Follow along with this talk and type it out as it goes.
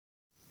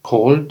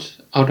called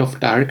out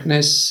of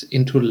darkness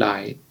into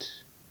light.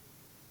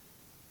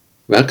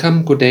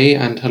 Welcome, good day,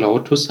 and hello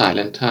to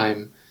Silent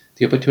Time,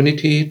 the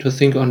opportunity to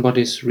think on what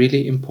is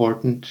really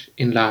important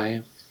in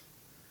life.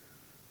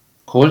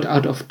 Called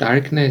out of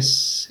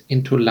darkness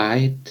into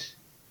light.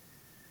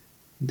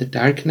 In the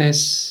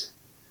darkness,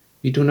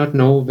 we do not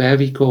know where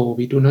we go.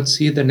 We do not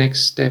see the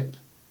next step.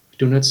 We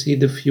do not see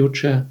the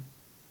future.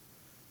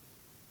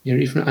 We are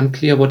even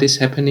unclear what is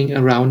happening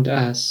around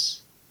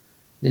us.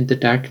 In the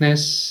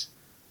darkness,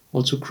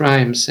 also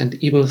crimes and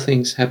evil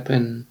things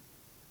happen.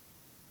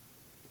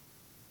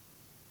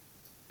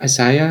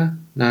 Isaiah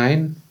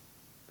 9,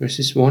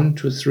 verses 1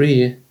 to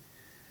 3.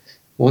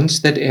 Once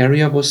that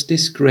area was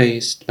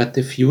disgraced, but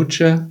the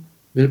future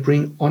will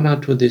bring honor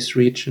to this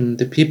region.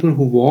 The people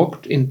who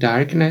walked in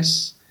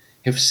darkness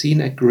have seen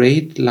a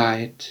great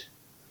light.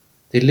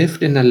 They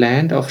lived in a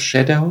land of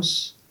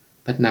shadows,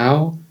 but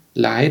now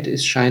light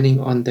is shining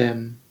on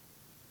them.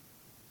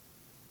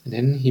 And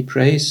then he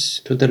prays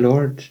to the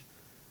Lord.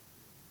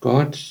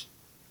 God,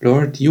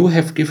 Lord, you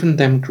have given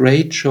them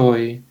great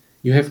joy.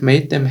 You have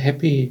made them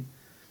happy.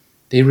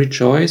 They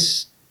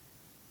rejoice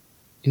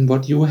in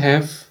what you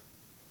have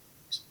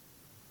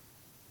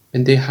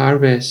when they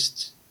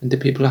harvest, and the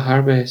people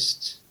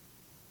harvest.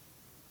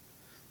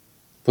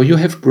 For you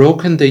have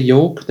broken the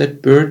yoke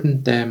that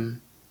burdened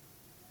them,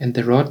 and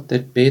the rod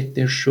that bade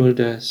their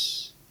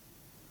shoulders.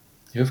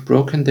 You have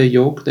broken the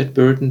yoke that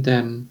burdened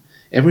them.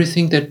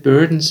 Everything that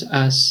burdens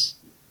us,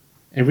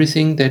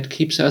 everything that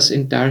keeps us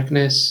in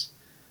darkness,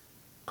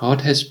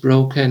 God has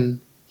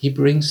broken. He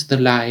brings the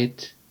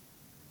light,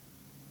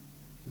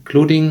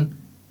 including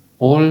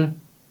all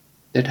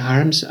that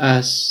harms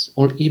us,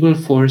 all evil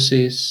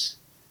forces,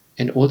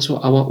 and also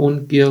our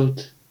own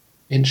guilt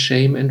and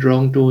shame and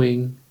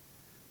wrongdoing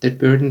that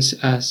burdens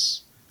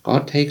us.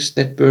 God takes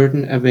that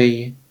burden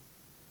away.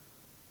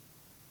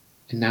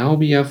 And now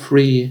we are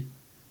free.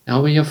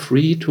 Now we are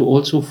free to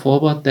also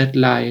forward that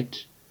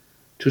light,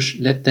 to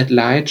let that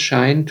light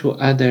shine to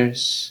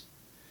others.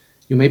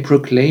 You may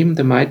proclaim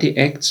the mighty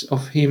acts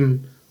of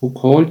Him who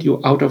called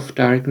you out of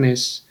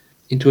darkness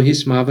into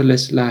His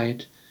marvelous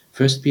light.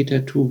 1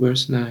 Peter 2,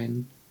 verse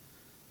 9.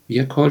 We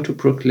are called to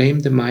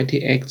proclaim the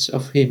mighty acts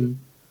of Him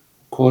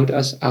who called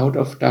us out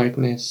of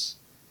darkness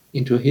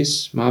into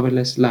His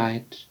marvelous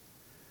light.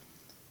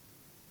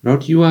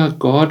 Lord, you are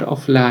God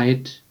of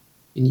light.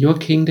 In your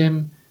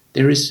kingdom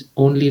there is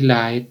only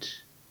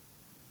light,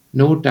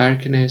 no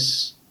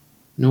darkness,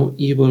 no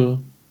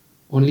evil,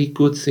 only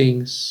good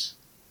things.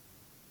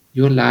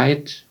 Your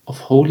light of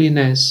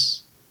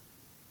holiness,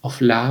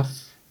 of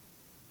love,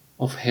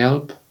 of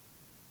help,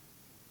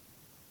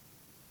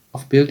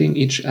 of building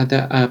each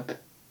other up.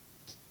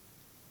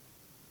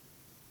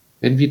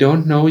 When we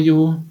don't know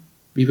you,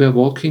 we were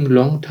walking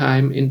long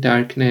time in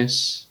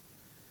darkness,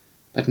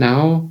 but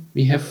now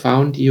we have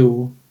found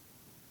you,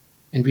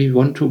 and we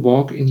want to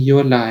walk in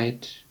your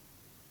light.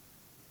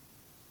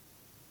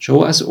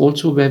 Show us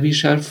also where we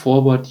shall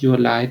forward your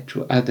light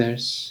to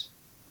others.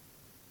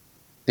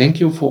 Thank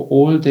you for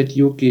all that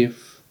you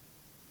give.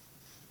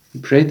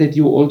 We pray that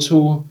you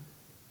also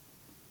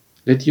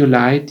let your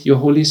light, your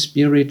Holy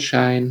Spirit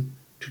shine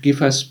to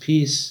give us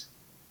peace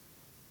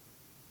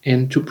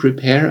and to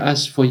prepare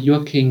us for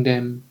your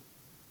kingdom,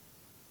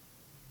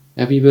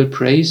 where we will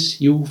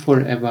praise you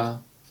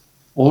forever.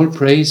 All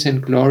praise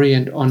and glory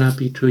and honor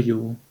be to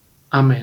you. Amen.